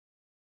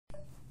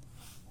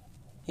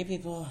Hey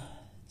people,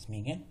 it's me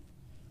again.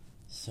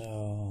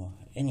 So,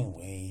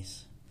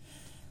 anyways,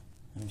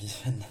 I'm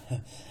just in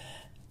the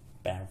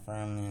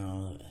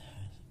bathroom,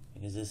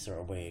 because this sort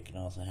of way it can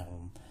also have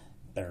a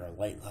better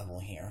light level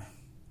here.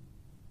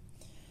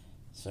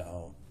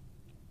 So,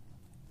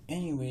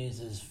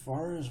 anyways, as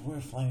far as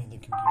with the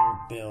computer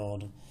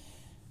build,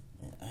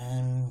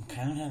 I'm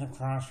kind of at a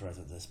crossroads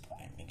at this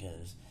point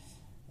because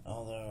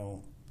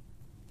although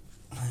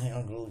my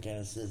uncle kind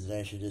of says that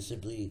I should just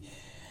simply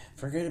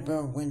forget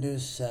about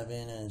Windows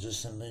 7 and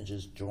just simply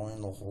just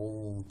join the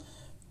whole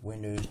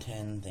Windows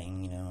 10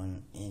 thing,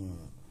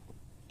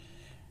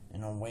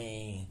 in a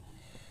way,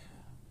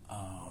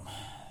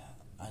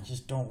 I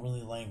just don't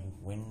really like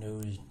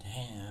Windows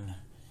 10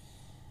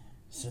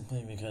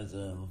 simply because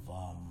of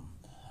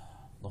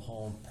the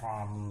whole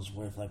problems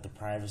with the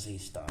privacy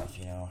stuff,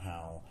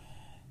 how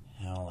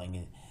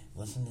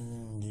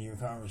listening to your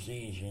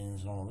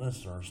conversations and all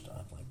this sort of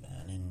stuff like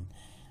that, and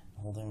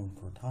holding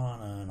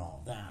Cortana and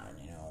all that,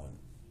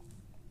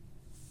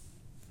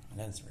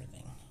 that sort of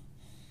thing.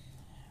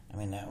 I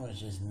mean, that was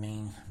just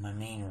my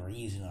main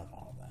reason of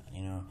all that,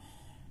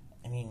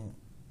 I mean,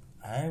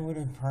 I would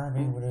have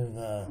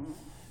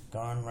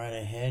gone right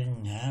ahead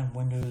and had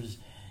Windows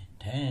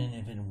 10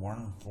 if it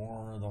weren't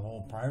for the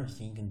whole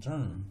privacy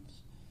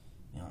concerns,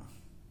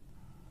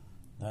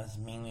 That's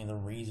mainly the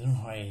reason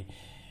why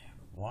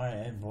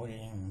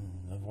avoiding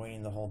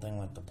the whole thing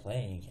like the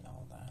plague and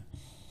all that.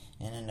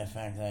 And then the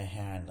fact that I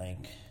had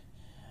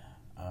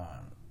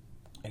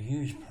a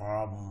huge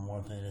problem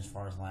with it as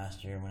far as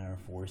last year when they were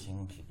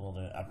forcing people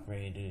to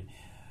upgrade to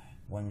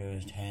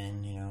Windows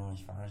 10, as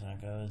far as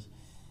that goes.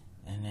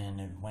 And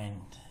then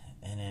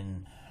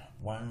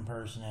one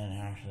person had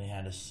actually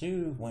had to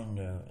sue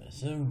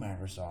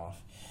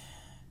Microsoft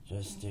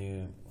just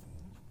to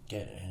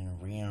get a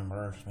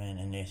reimbursement,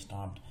 and they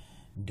stopped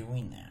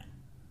doing that.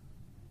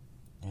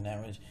 And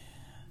that was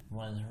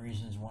one of the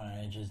reasons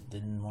why I just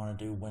didn't want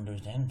to do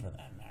Windows 10 for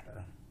that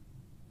matter.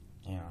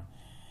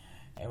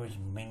 It was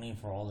mainly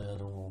for all the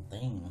other little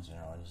things,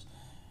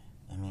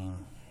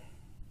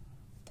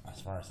 as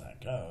far as that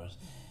goes.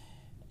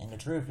 And the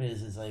truth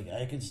is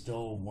I could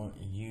still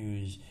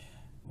use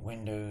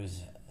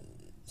Windows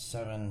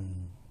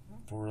 7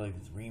 for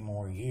 3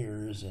 more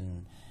years,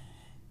 and,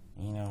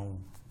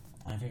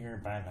 I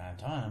figured by that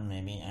time,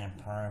 maybe I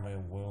probably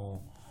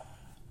will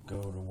go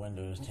to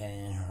Windows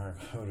 10 or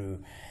go to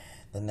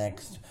the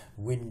next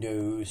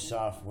Windows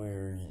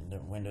software, the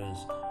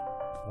Windows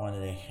one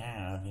that they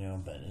have,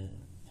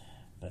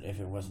 but if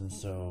it wasn't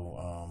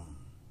so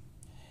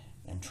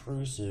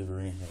intrusive or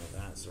anything of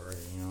that sort,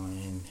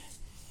 and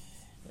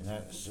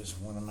that's just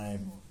one of my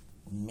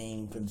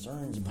main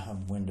concerns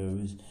about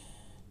Windows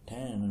 10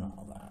 and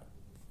all that,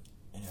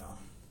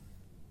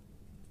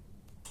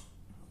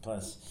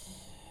 Plus,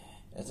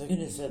 as I could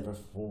have said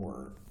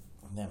before,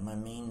 that my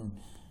main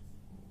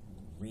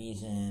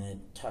reason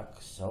it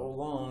took so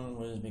long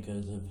was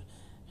because of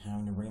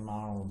having to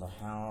remodel the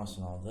house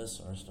and all this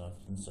sort of stuff,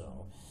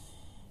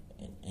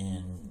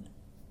 and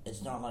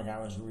it's not like I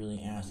was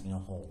really asking a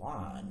whole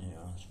lot,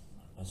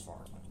 as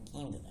far as when it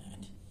came to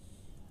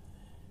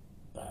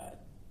that,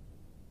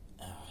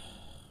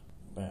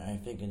 but I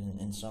think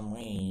in some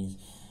ways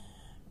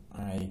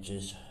I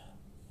just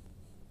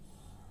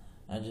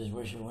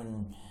wish it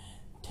wouldn't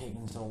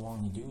taken so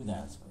long to do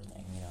that sort of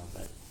thing,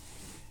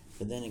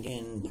 but then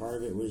again, part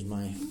of it was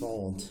my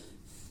fault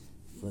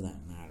for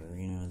that matter,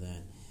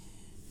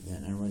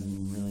 that I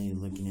wasn't really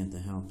looking at the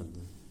help in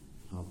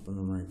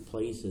the right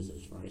places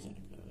as far as that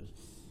goes.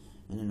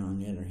 And then on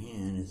the other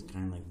hand, it's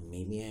kind of like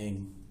maybe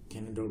I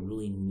kind of don't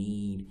really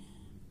need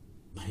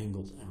my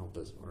uncle's help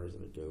as far as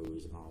it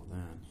goes and all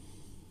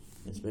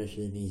that,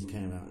 especially if he's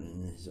kind of out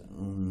in his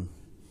own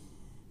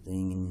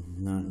thing and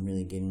not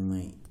really getting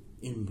my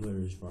input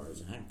as far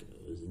as that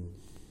goes,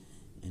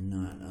 and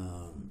not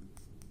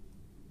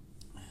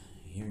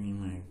hearing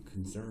my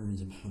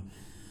concerns about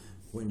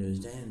Windows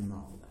 10 and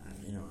all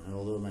that,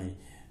 although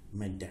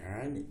my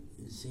dad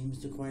seems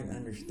to quite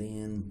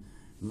understand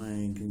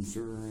my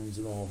concerns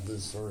and all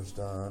this sort of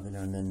stuff, and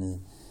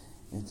then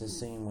it's the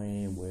same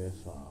way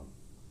with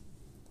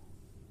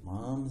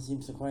Mom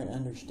seems to quite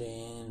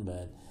understand,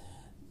 but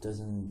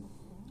doesn't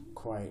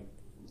quite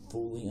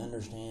fully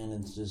understand.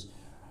 It's just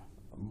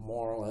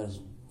more or less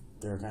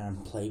they're kind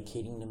of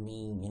placating to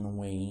me in a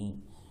way,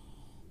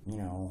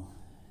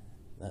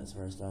 that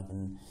sort of stuff,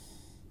 and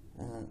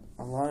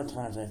a lot of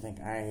times I think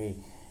I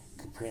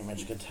pretty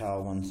much could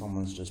tell when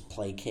someone's just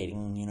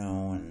placating,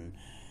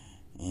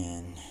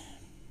 and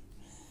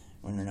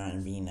when they're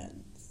not being that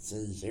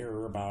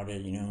sincere about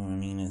it,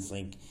 it's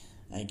like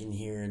I can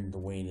hear the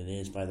way that it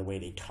is by the way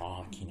they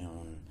talk, and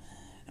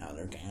how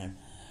they're kind of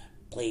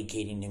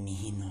placating to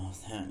me and all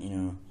that,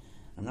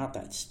 I'm not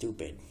that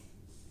stupid,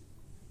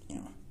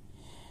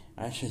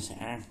 I just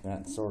act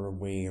that sort of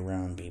way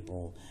around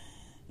people,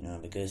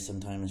 because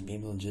sometimes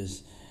people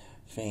just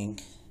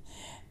think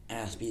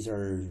Aspies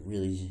are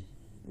really,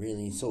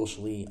 really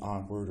socially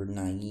awkward or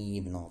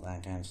naive and all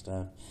that kind of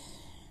stuff,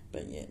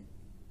 but yet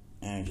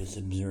I just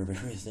observe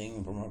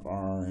everything from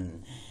afar,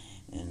 and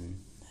and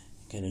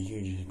get a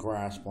huge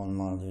grasp on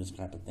a lot of those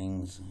type of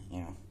things,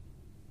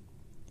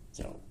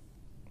 So,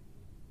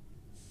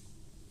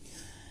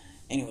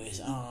 anyways,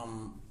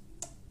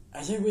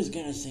 as I was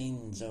gonna say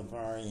so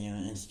far,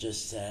 it's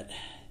just that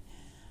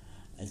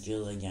I feel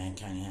like I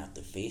kind of have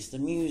to face the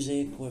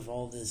music with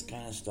all this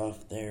kind of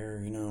stuff there,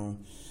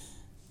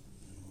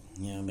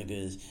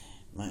 because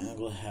my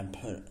uncle had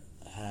put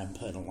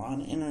a lot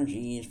of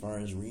energy as far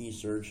as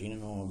researching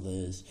and all of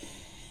this,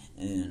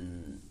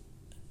 and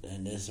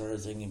this sort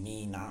of thing of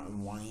me not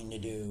wanting to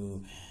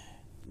do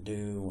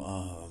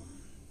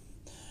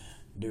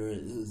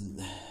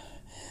it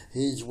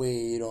his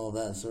way and all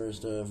that sort of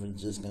stuff.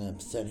 It's just gonna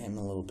upset him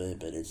a little bit,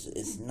 but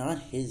it's not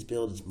his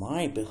build, it's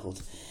my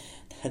build.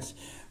 That's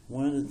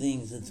one of the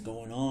things that's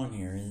going on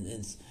here.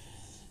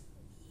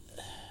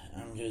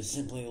 I'm just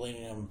simply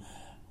letting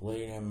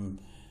him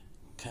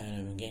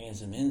kind of getting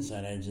some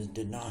insight. I just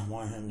did not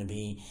want him to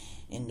be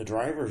in the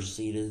driver's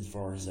seat as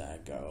far as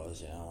that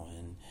goes,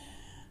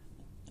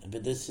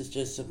 but this is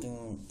just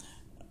something.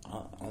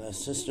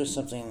 This is just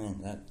something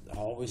that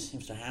always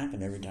seems to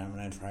happen every time when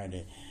I try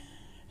to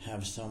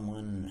have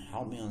someone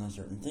help me on a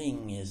certain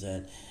thing. Is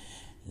that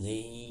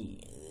they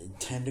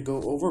tend to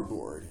go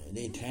overboard.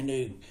 They tend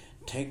to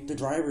take the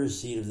driver's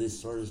seat of this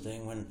sort of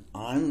thing when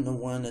I'm the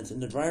one that's in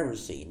the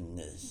driver's seat in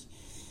this.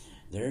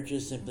 They're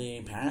just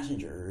simply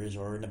passengers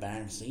or in the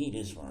back seat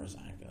as far as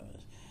that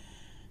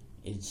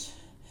goes.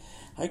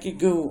 I could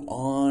go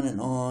on and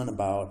on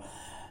about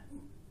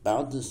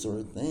this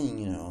sort of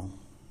thing,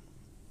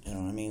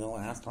 the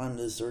last time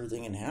this sort of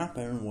thing had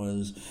happened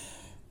was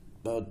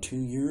about 2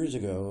 years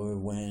ago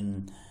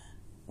when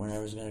I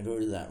was going to go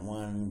to that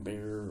one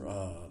bear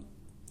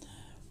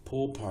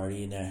pool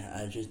party, that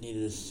I just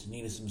needed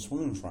some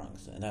swimming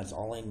trunks, and that's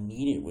all I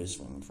needed was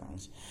swimming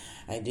trunks.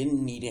 I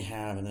didn't need to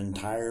have an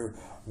entire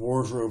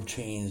wardrobe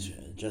change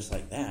just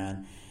like that.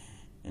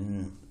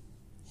 And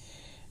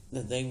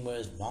the thing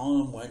was,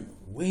 Mom went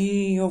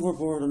way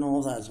overboard and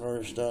all that sort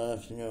of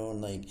stuff,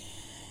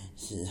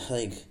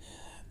 like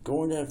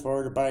going that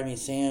far to buy me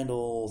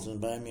sandals and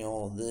buy me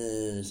all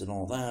this and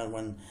all that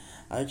when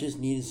I just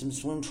needed some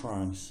swim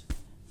trunks.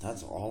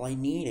 That's all I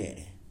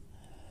needed,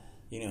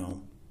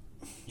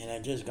 And I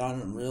just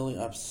gotten really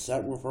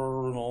upset with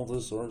her and all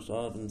this sort of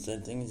stuff and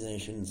said things I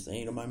shouldn't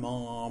say to my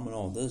mom and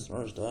all this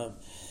sort of stuff,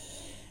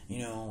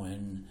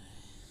 and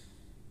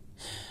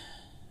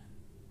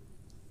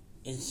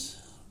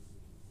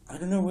I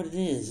don't know what it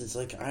is. It's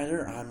like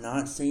either I'm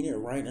not saying it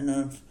right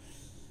enough,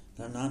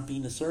 I'm not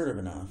being assertive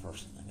enough or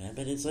something like that.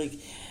 But it's like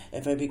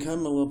if I become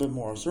a little bit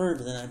more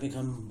assertive, then I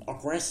become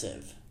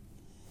aggressive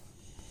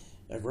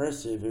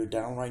or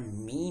downright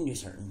mean to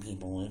certain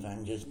people if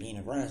I'm just being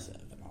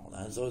aggressive and all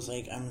that. So it's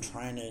like I'm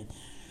trying to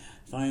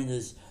find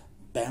this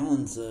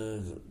balance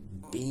of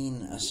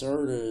being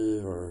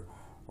assertive or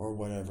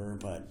whatever,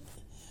 but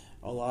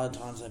a lot of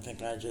times I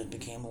think I just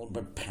became a little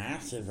bit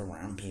passive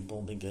around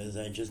people because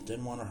I just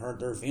didn't want to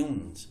hurt their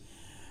feelings.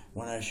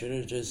 When I should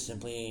have just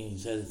simply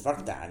said,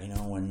 fuck that,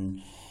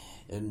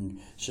 and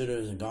should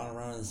have gone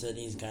around and said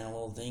these kind of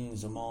little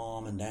things to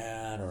Mom and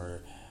Dad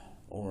or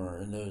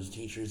those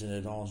teachers that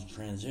had all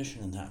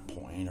transitioned at that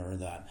point, or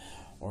that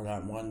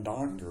one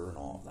doctor and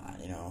all of that,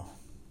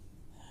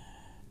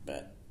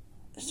 But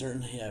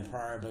certainly I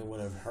probably would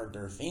have hurt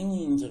their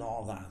feelings and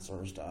all that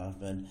sort of stuff,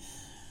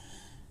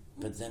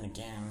 but then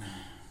again,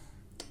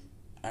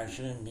 I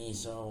shouldn't be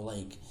so,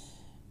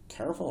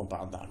 careful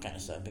about that kind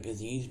of stuff, because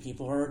these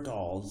people are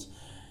adults.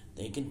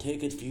 They can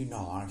take a few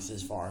knocks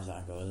as far as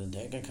that goes, and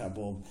take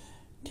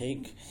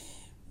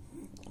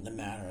the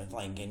matter of,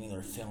 getting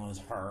their feelings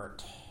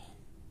hurt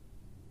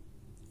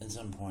at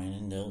some point,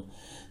 and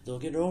they'll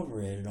get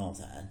over it and all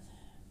that.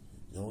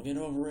 They'll get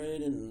over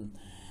it, and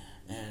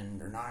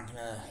they're not going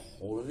to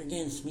hold it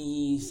against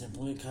me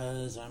simply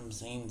because I'm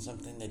saying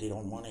something that they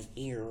don't want to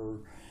hear,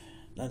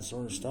 that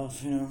sort of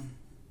stuff,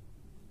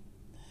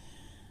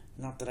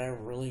 Not that I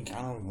really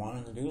kind of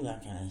wanted to do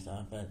that kind of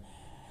stuff, but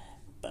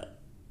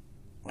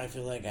I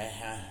feel like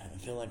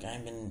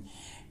I've been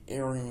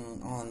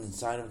erring on the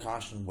side of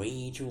caution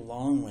way too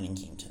long when it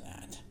came to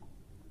that,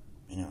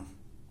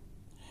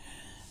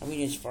 I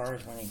mean, as far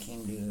as when it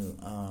came to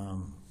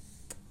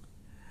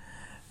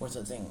what's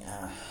the thing,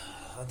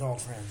 adult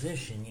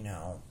transition,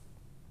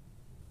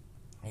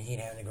 I hate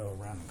having to go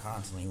around and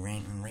constantly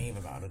rant and rave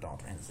about adult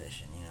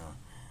transition,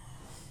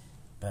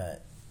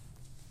 but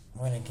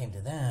when it came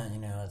to that,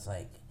 it's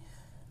like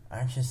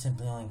I just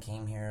simply only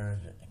came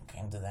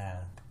to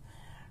that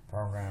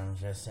program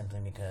just simply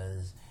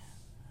because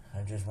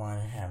I just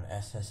wanted to have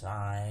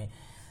SSI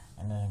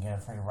and then get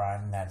a free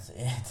ride, and that's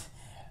it.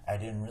 I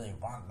didn't really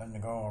want them to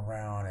go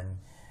around and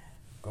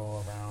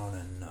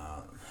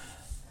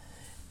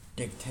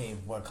dictate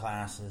what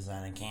classes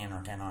that I can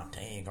or cannot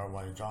take, or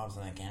what jobs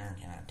that I can or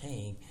cannot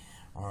take,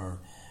 or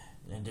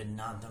I did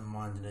not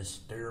want to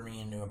steer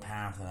me into a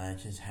path that I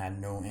just had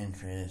no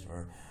interest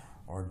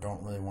or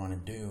don't really want to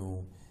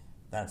do,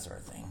 that sort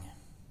of thing.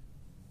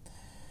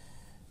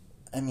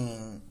 I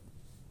mean,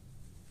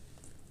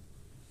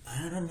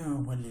 I don't know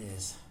what it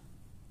is,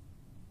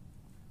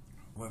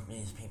 with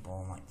these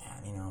people like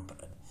that,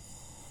 but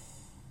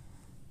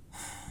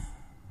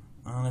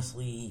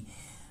honestly,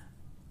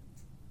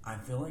 I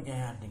feel like I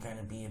had to kind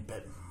of be a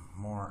bit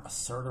more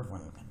assertive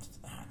when it comes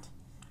to that.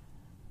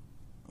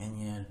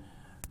 And yet,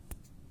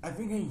 I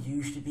think I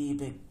used to be a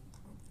bit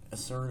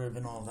assertive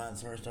and all that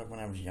sort of stuff when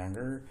I was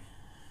younger.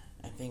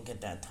 I think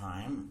at that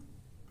time.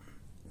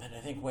 But I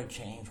think what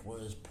changed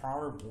was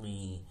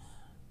probably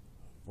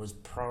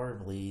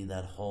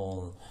that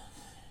whole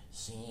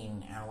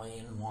seeing Ellie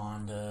and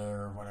Wanda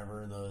or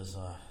whatever those,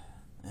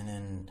 and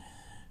then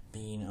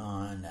being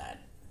on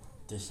that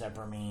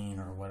Decepramine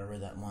or whatever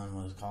that one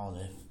was called.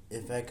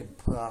 If I could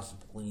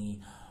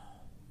possibly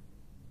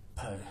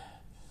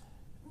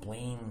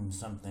blame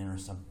something or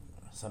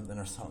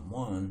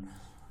someone,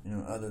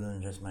 other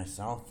than just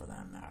myself for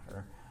that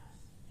matter,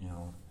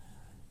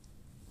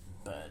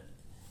 but.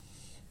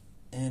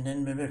 And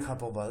then maybe a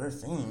couple of other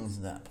things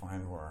at that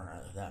point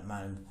that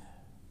might have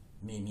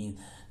made me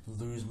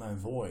lose my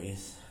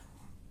voice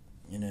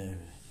in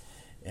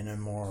a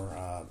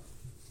more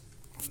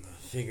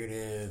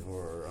figurative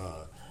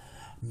or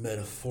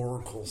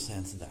metaphorical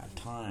sense at that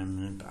time,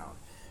 and about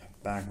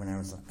back when I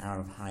was out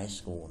of high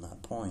school at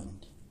that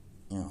point,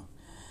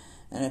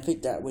 And I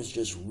think that was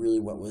just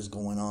really what was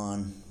going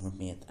on with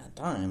me at that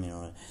time,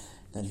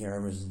 that here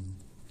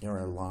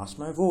I lost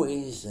my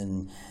voice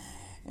and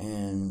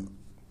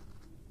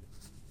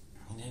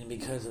then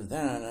because of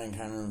that, I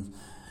kind of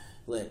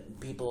let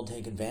people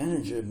take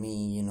advantage of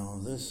me,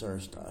 this sort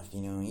of stuff,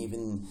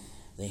 even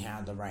they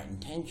had the right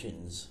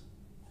intentions,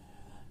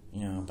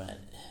 but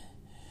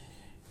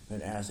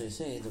as they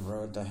say, the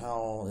road to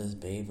hell is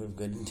paved with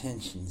good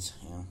intentions,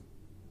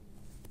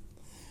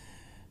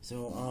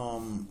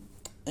 So,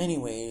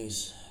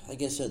 anyways, I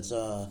guess that's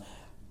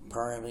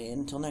probably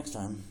until next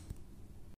time.